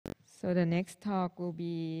So the next talk will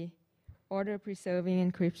be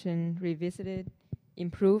Order-Preserving Encryption Revisited,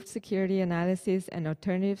 Improved Security Analysis and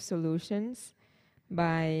Alternative Solutions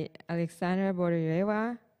by Alexandra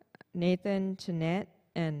Borderewa, Nathan Chenette,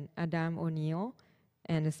 and Adam O'Neill.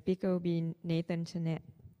 And the speaker will be Nathan Chenette.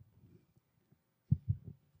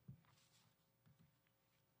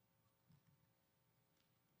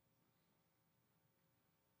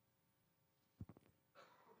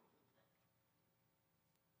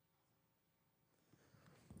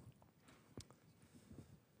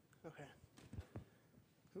 Okay.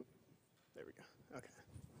 Oop, there we go. Okay.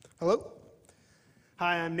 Hello.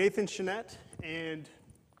 Hi, I'm Nathan Chenette, and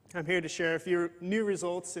I'm here to share a few new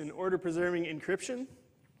results in order-preserving encryption.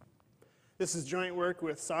 This is joint work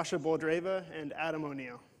with Sasha Boldreva and Adam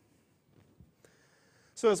O'Neill.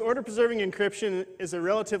 So as order-preserving encryption is a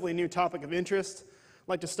relatively new topic of interest, I'd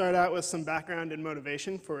like to start out with some background and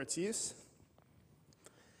motivation for its use.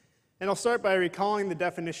 And I'll start by recalling the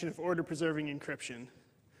definition of order-preserving encryption.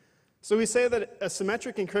 So we say that a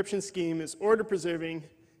symmetric encryption scheme is order-preserving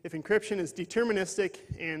if encryption is deterministic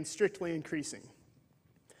and strictly increasing.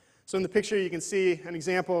 So in the picture, you can see an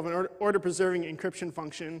example of an order-preserving encryption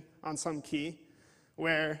function on some key,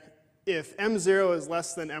 where if M0 is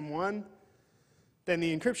less than M1, then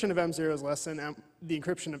the encryption of M0 is less than the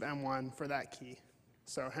encryption of M1 for that key.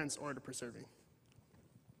 So hence order-preserving.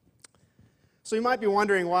 So you might be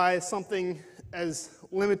wondering why something as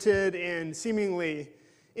limited and seemingly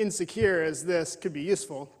insecure as this could be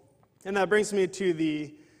useful. And that brings me to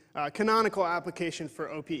the canonical application for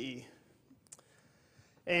OPE.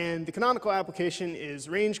 And the canonical application is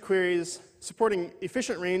range queries, supporting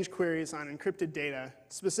efficient range queries on encrypted data,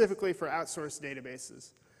 specifically for outsourced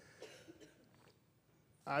databases.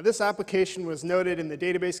 This application was noted in the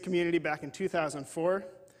database community back in 2004.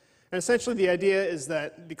 And essentially the idea is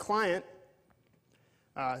that the client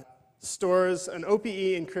stores an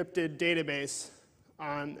OPE encrypted database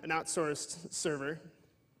on an outsourced server.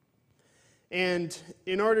 And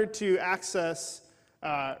in order to access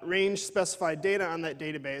range-specified data on that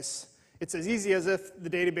database, it's as easy as if the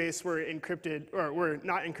database were encrypted or were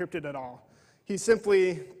not encrypted at all. He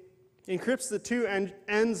simply encrypts the two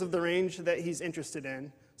ends of the range that he's interested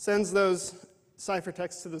in, sends those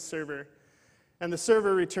ciphertexts to the server, and the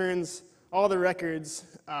server returns all the records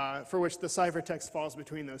for which the ciphertext falls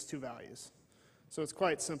between those two values. So it's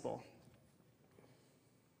quite simple.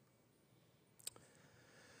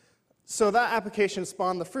 So that application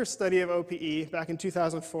spawned the first study of OPE back in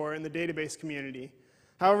 2004 in the database community.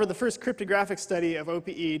 However, the first cryptographic study of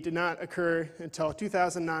OPE did not occur until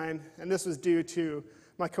 2009, and this was due to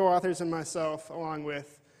my co-authors and myself, along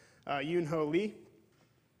with Yoon-Ho Lee.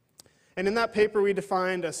 And in that paper, we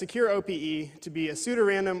defined a secure OPE to be a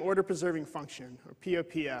pseudorandom order-preserving function, or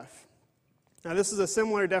POPF. Now, this is a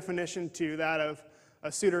similar definition to that of a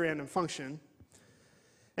pseudorandom function.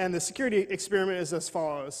 And the security experiment is as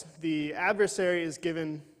follows. The adversary is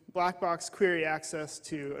given black box query access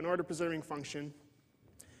to an order-preserving function,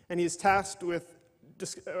 and he's tasked with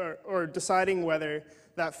deciding whether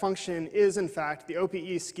that function is, in fact, the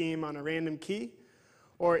OPE scheme on a random key,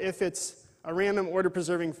 or if it's a random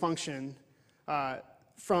order-preserving function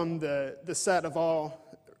from the set of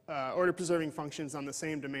all order-preserving functions on the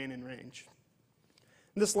same domain and range.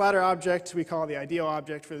 This latter object we call the ideal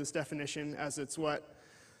object for this definition, as it's what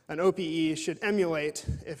an OPE should emulate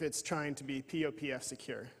if it's trying to be POPF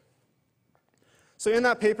secure. So in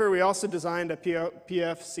that paper, we also designed a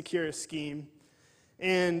POPF secure scheme.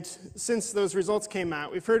 And since those results came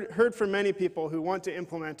out, we've heard from many people who want to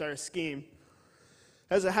implement our scheme,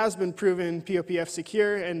 as it has been proven POPF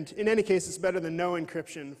secure, and in any case, it's better than no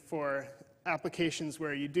encryption for applications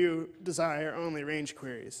where you do desire only range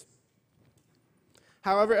queries.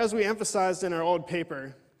 However, as we emphasized in our old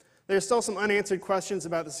paper, there are still some unanswered questions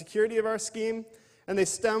about the security of our scheme, and they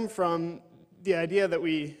stem from the idea that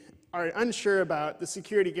we are unsure about the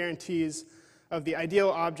security guarantees of the ideal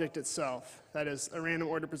object itself, that is, a random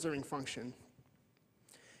order-preserving function.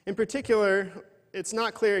 In particular, it's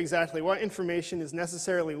not clear exactly what information is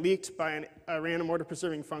necessarily leaked by a random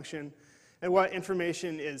order-preserving function and what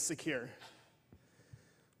information is secure.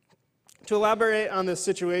 To elaborate on this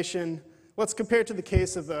situation, let's compare to the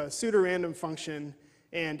case of a pseudorandom function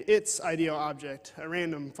and its ideal object, a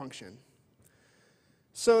random function.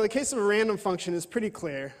 So the case of a random function is pretty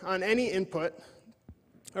clear. On any input,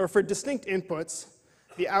 or for distinct inputs,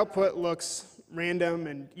 the output looks random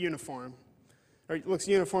and uniform, or it looks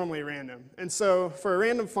uniformly random. And so for a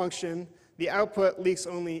random function, the output leaks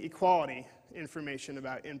only equality information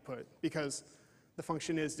about input, because the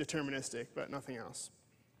function is deterministic, but nothing else.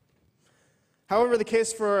 However, the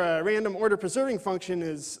case for a random order preserving function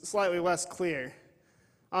is slightly less clear.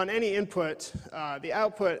 On any input, the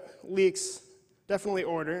output leaks definitely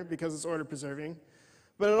order because it's order preserving,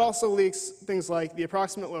 but it also leaks things like the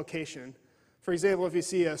approximate location. For example, if you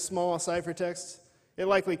see a small ciphertext, it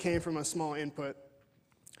likely came from a small input.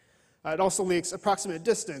 It also leaks approximate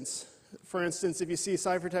distance. For instance, if you see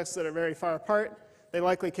ciphertexts that are very far apart, they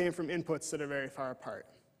likely came from inputs that are very far apart.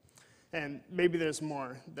 And maybe there's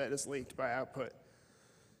more that is leaked by output.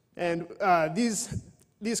 And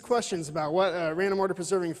these questions about what a random order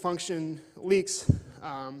preserving function leaks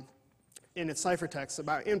in its ciphertext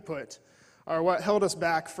about input are what held us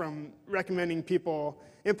back from recommending people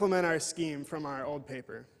implement our scheme from our old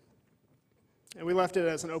paper. And we left it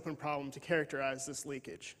as an open problem to characterize this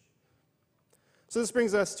leakage. So this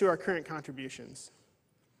brings us to our current contributions.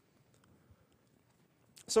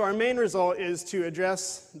 So our main result is to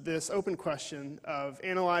address this open question of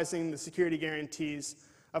analyzing the security guarantees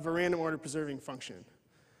of a random order preserving function.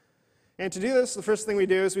 And to do this, the first thing we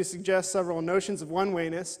do is we suggest several notions of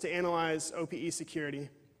one-wayness to analyze OPE security.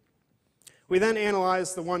 We then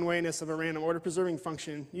analyze the one-wayness of a random order preserving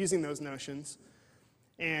function using those notions.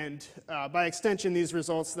 And by extension, these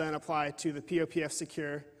results then apply to the POPF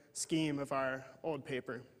secure scheme of our old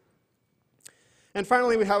paper. And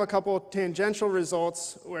finally, we have a couple tangential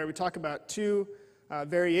results where we talk about two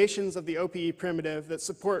variations of the OPE primitive that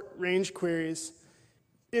support range queries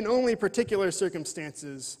in only particular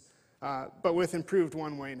circumstances, but with improved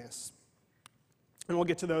one-wayness. And we'll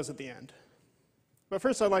get to those at the end. But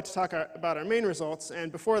first, I'd like to talk about our main results,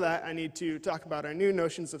 and before that, I need to talk about our new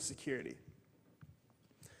notions of security.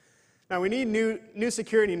 Now, we need new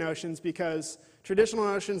security notions because traditional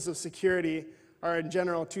notions of security are in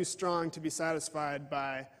general too strong to be satisfied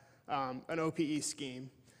by an OPE scheme.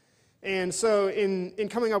 And so in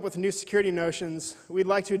coming up with new security notions, we'd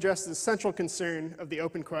like to address the central concern of the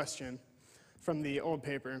open question from the old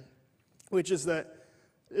paper, which is to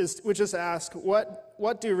ask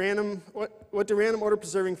what do random order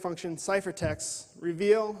preserving function ciphertexts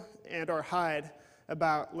reveal and or hide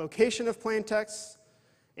about location of plaintext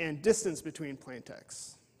and distance between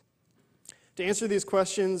plaintexts. To answer these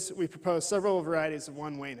questions, we propose several varieties of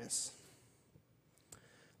one-wayness.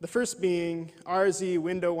 The first being RZ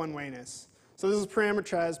window one-wayness. So this is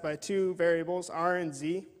parameterized by two variables, R and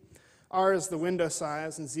Z. R is the window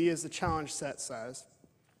size, and Z is the challenge set size.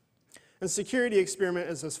 And the security experiment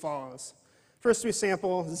is as follows. First, we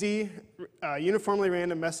sample Z uniformly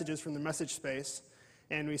random messages from the message space,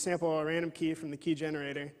 and we sample a random key from the key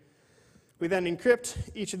generator. We then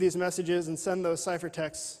encrypt each of these messages and send those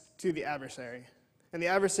ciphertexts to the adversary. And the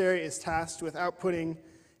adversary is tasked with outputting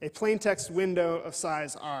a plaintext window of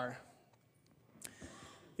size R.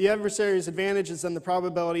 The adversary's advantage is then the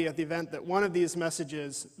probability of the event that one of these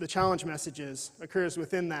messages, the challenge messages, occurs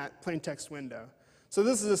within that plaintext window. So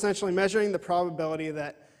this is essentially measuring the probability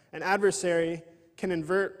that an adversary can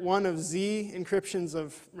invert one of Z encryptions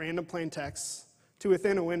of random plaintexts to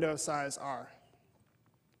within a window of size R.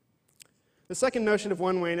 The second notion of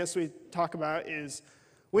one-wayness we talk about is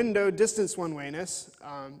window distance one-wayness.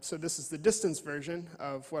 So this is the distance version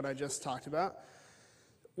of what I just talked about,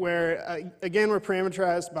 where, again, we're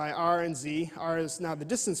parameterized by R and Z. R is now the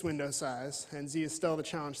distance window size, and Z is still the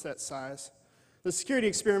challenge set size. The security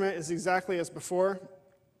experiment is exactly as before,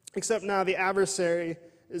 except now the adversary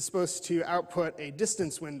is supposed to output a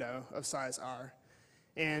distance window of size R.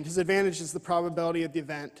 And his advantage is the probability of the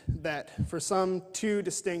event that for some two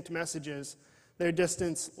distinct messages, their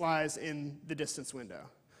distance lies in the distance window.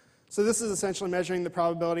 So this is essentially measuring the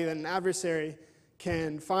probability that an adversary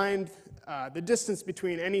can find the distance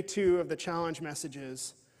between any two of the challenge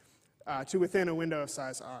messages to within a window of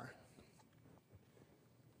size R.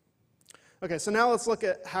 Okay, so now let's look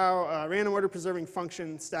at how a random order preserving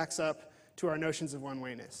function stacks up to our notions of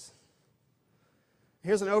one-wayness.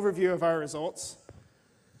 Here's an overview of our results.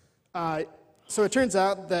 So it turns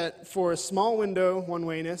out that for small window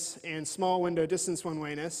one-wayness and small window distance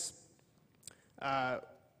one-wayness,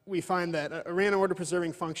 we find that a random order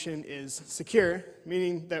preserving function is secure,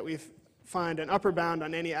 meaning that we find an upper bound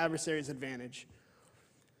on any adversary's advantage.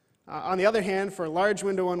 On the other hand, for large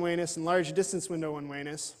window one-wayness and large distance window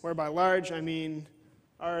one-wayness, where by large I mean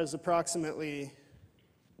R is approximately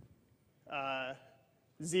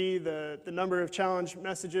Z, the number of challenge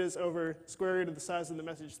messages over square root of the size of the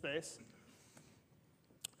message space,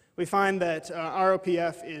 we find that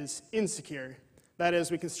ROPF is insecure. That is,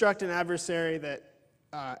 we construct an adversary that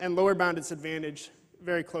and lower bound its advantage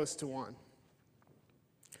very close to 1.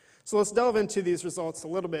 So let's delve into these results a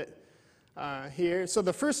little bit here. So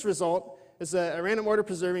the first result is that a random order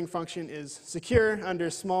preserving function is secure under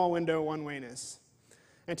small window one-wayness.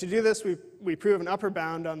 And to do this, we prove an upper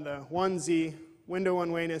bound on the 1z window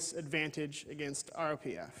one-wayness advantage against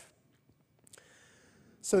ROPF.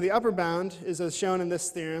 So the upper bound is as shown in this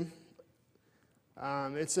theorem.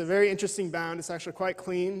 It's a very interesting bound. It's actually quite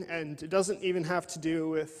clean, and it doesn't even have to do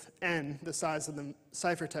with n, the size of the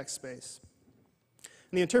ciphertext space.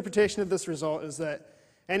 And the interpretation of this result is that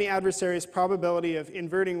any adversary's probability of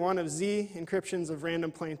inverting one of z encryptions of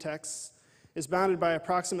random plain texts is bounded by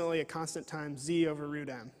approximately a constant time z over root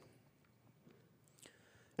m.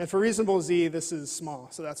 And for reasonable z, this is small,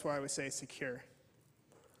 so that's why we say secure.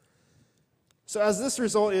 So as this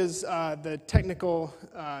result is the technical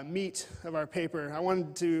meat of our paper, I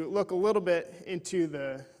wanted to look a little bit into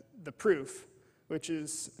the proof, which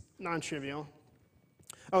is non-trivial.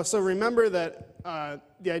 Oh, so remember that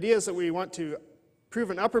the idea is that we want to prove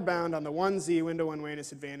an upper bound on the 1z window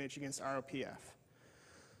one-wayness advantage against ROPF.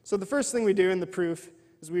 So the first thing we do in the proof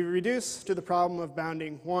is we reduce to the problem of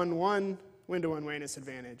bounding 1 window one-wayness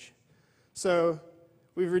advantage. So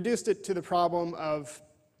we've reduced it to the problem of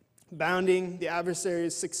bounding the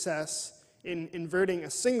adversary's success in inverting a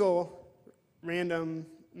single random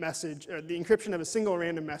message, or the encryption of a single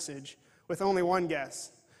random message with only one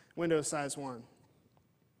guess, window size 1.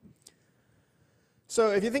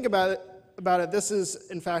 So if you think about it, this is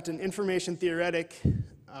in fact an information theoretic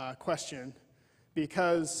question,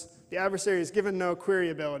 because the adversary is given no query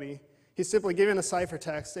ability. He's simply given a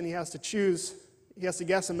ciphertext, and he has to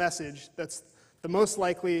guess a message that's the most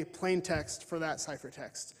likely plain text for that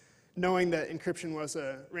ciphertext, knowing that encryption was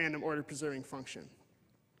a random order preserving function.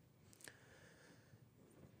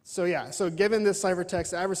 So given this ciphertext,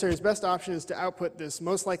 the adversary's best option is to output this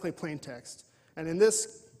most likely plain text. And in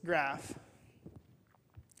this graph,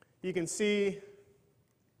 you can see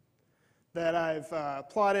that I've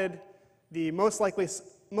plotted the most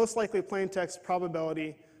likely plain text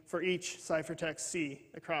probability for each ciphertext C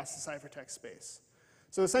across the ciphertext space.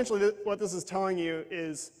 So essentially what this is telling you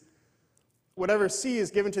is whatever C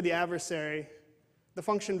is given to the adversary, the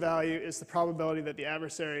function value is the probability that the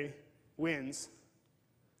adversary wins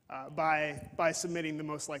by submitting the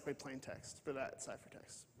most likely plain text for that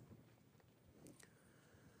ciphertext.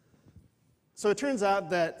 So it turns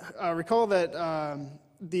out that, recall that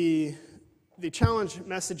the challenge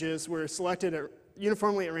messages were selected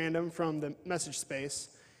uniformly at random from the message space.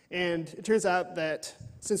 And it turns out that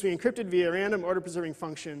since we encrypted via random order preserving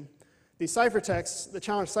function, the ciphertext, the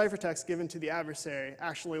challenge ciphertext given to the adversary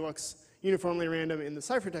actually looks uniformly random in the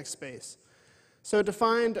ciphertext space. So to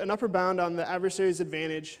find an upper bound on the adversary's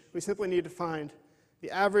advantage, we simply need to find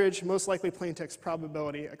the average most likely plain text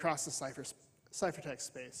probability across the ciphertext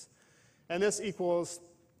space. And this equals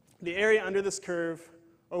the area under this curve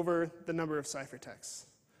over the number of ciphertexts.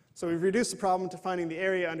 So we've reduced the problem to finding the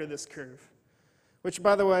area under this curve, which,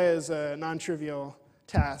 by the way, is a non-trivial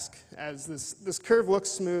task, as this curve looks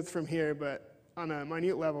smooth from here, but on a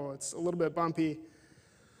minute level, it's a little bit bumpy,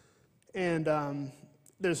 and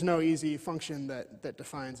there's no easy function that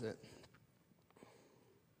defines it.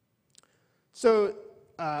 So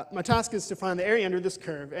my task is to find the area under this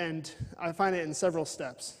curve, and I find it in several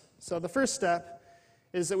steps. So the first step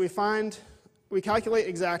is that we calculate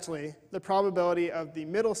exactly the probability of the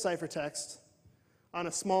middle ciphertext on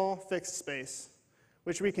a small fixed space,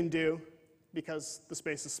 which we can do because the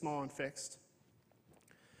space is small and fixed.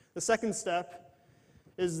 The second step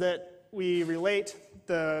is that we relate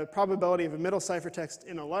the probability of a middle ciphertext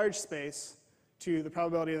in a large space to the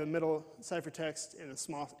probability of the middle ciphertext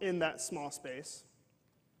in that small space.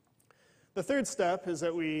 The third step is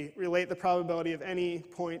that we relate the probability of any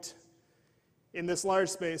point in this large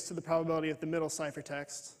space to the probability of the middle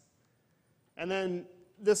ciphertext. And then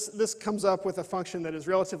this comes up with a function that is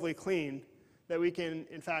relatively clean that we can,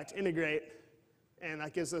 in fact, integrate, and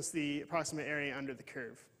that gives us the approximate area under the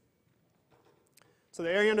curve. So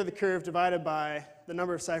the area under the curve divided by the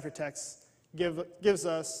number of ciphertexts gives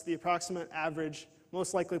us the approximate average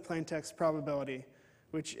most likely plain text probability,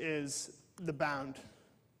 which is the bound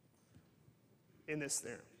in this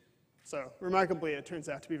theorem. So remarkably, it turns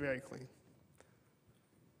out to be very clean.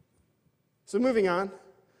 So moving on,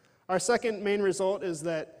 our second main result is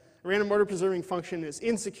that a random order preserving function is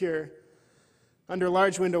insecure under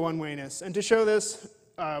large window one-wayness. And to show this,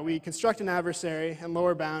 we construct an adversary and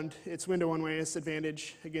lower bound its window one-wayness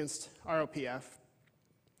advantage against ROPF.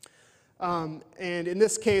 And in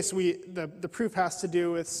this case, the proof has to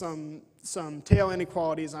do with some tail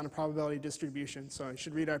inequalities on a probability distribution. So you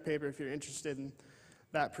should read our paper if you're interested in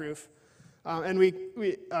that proof. And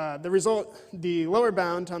the result, the lower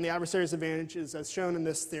bound on the adversary's advantage is as shown in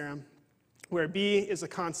this theorem, where B is a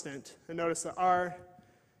constant. And notice that R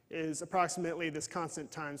is approximately this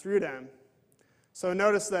constant times root M. So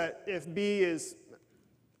notice that if B is,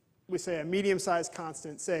 we say, a medium-sized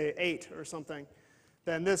constant, say 8 or something,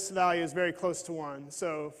 then this value is very close to 1.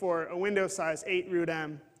 So for a window size 8 root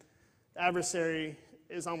M, the adversary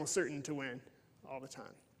is almost certain to win all the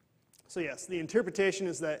time. So yes, the interpretation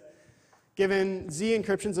is that given Z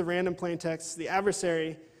encryptions of random plaintext, the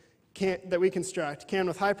adversary that we construct can,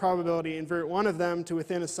 with high probability, invert one of them to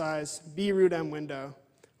within a size B root M window,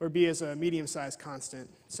 where B is a medium-sized constant,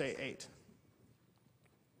 say 8.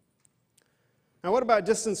 Now what about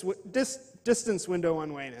distance window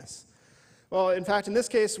one-wayness? Well, in fact, in this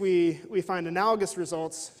case, we find analogous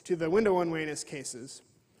results to the window one-wayness cases.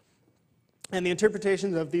 And the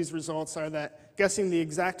interpretations of these results are that guessing the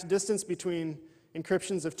exact distance between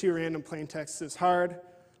encryptions of two random plaintexts is hard,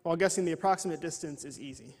 while guessing the approximate distance is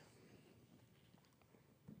easy.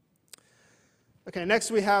 Okay, next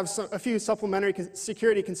we have a few supplementary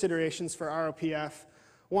security considerations for ROPF.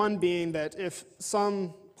 One being that if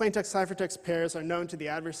some plaintext-ciphertext pairs are known to the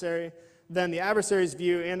adversary, then the adversary's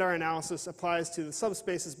view and our analysis applies to the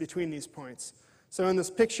subspaces between these points. So in this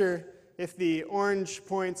picture, if the orange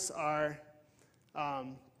points are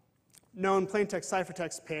known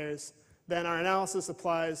plaintext-ciphertext pairs, then our analysis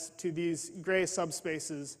applies to these gray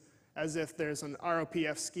subspaces as if there's an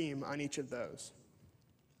ROPF scheme on each of those.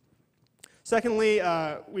 Secondly,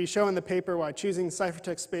 we show in the paper why choosing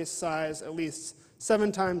ciphertext space size at least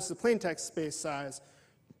 7 times the plaintext space size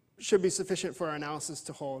should be sufficient for our analysis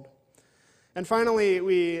to hold. And finally,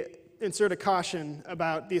 we insert a caution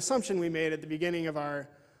about the assumption we made at the beginning of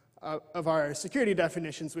our security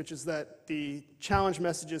definitions, which is that the challenge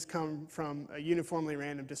messages come from a uniformly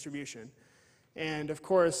random distribution. And of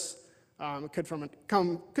course, it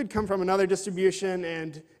could come from another distribution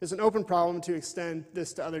and is an open problem to extend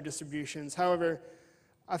this to other distributions. However,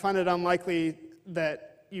 I find it unlikely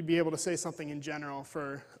that you'd be able to say something in general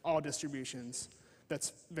for all distributions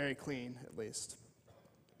that's very clean, at least.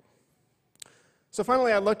 So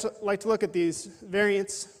finally, I'd like to look at these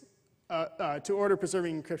variants to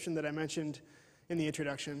order-preserving encryption that I mentioned in the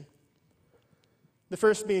introduction. The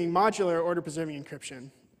first being modular order-preserving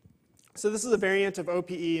encryption. So this is a variant of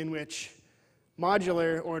OPE in which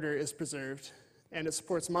modular order is preserved, and it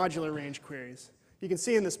supports modular range queries. You can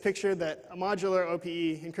see in this picture that a modular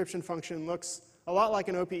OPE encryption function looks a lot like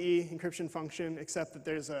an OPE encryption function, except that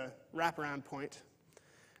there's a wraparound point.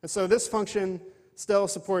 And so this function still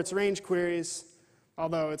supports range queries,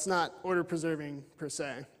 although it's not order-preserving per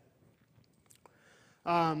se.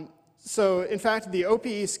 So in fact, the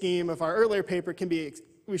OPE scheme of our earlier paper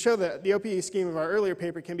we show that the OPE scheme of our earlier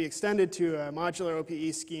paper can be extended to a modular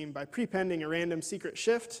OPE scheme by prepending a random secret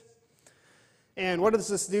shift. And what does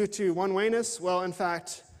this do to one-wayness? Well, in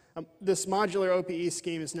fact, this modular OPE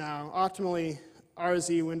scheme is now optimally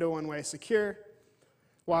RZ window one-way secure,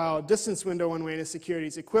 while distance window one-wayness security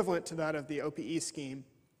is equivalent to that of the OPE scheme.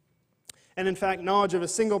 And in fact, knowledge of a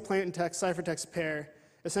single plaintext ciphertext pair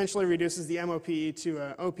essentially reduces the MOPE to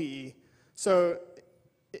an OPE. So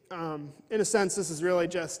in a sense, this is really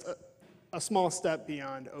just a small step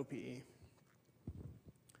beyond OPE.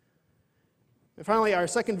 And finally, our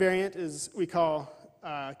second variant is we call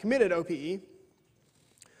committed OPE.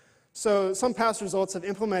 So some past results have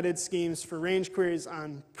implemented schemes for range queries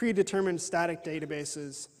on predetermined static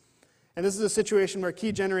databases. And this is a situation where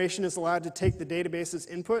key generation is allowed to take the database's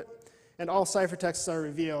input, and all ciphertexts are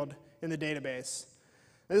revealed in the database.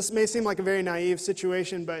 Now, this may seem like a very naive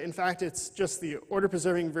situation, but in fact it's just the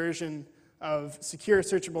order-preserving version of secure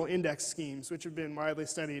searchable index schemes, which have been widely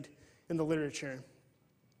studied in the literature.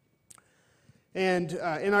 And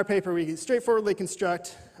in our paper, we straightforwardly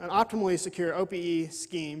construct an optimally secure OPE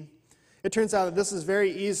scheme. It turns out that this is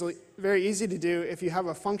very easy to do if you have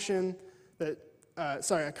a function that,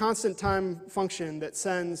 a constant time function that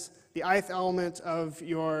sends the ith element of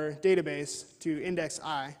your database to index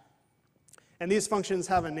I. And these functions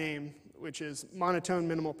have a name, which is monotone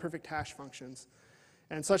minimal perfect hash functions.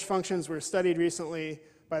 And such functions were studied recently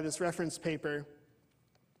by this reference paper.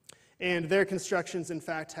 And their constructions, in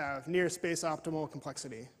fact, have near space optimal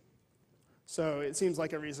complexity. So it seems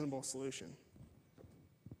like a reasonable solution.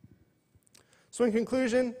 So in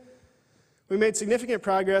conclusion, we made significant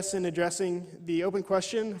progress in addressing the open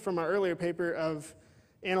question from our earlier paper of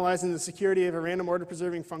analyzing the security of a random order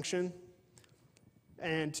preserving function.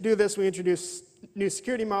 And to do this, we introduced new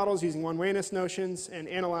security models using one-wayness notions and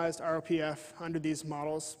analyzed ROPF under these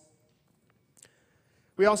models.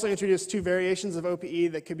 We also introduced 2 variations of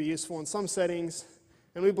OPE that could be useful in some settings,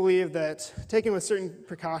 and we believe that, taken with certain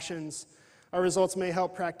precautions, Our results may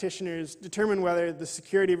help practitioners determine whether the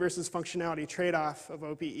security versus functionality trade-off of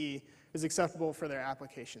OPE is acceptable for their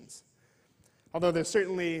applications. Although there's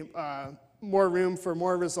certainly more room for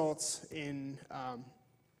more results in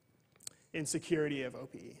security of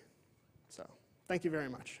OPE. So, thank you very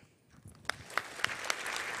much.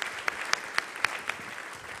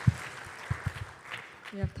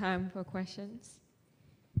 We have time for questions.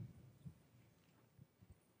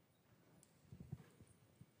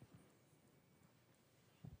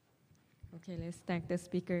 Okay, let's thank the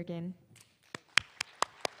speaker again.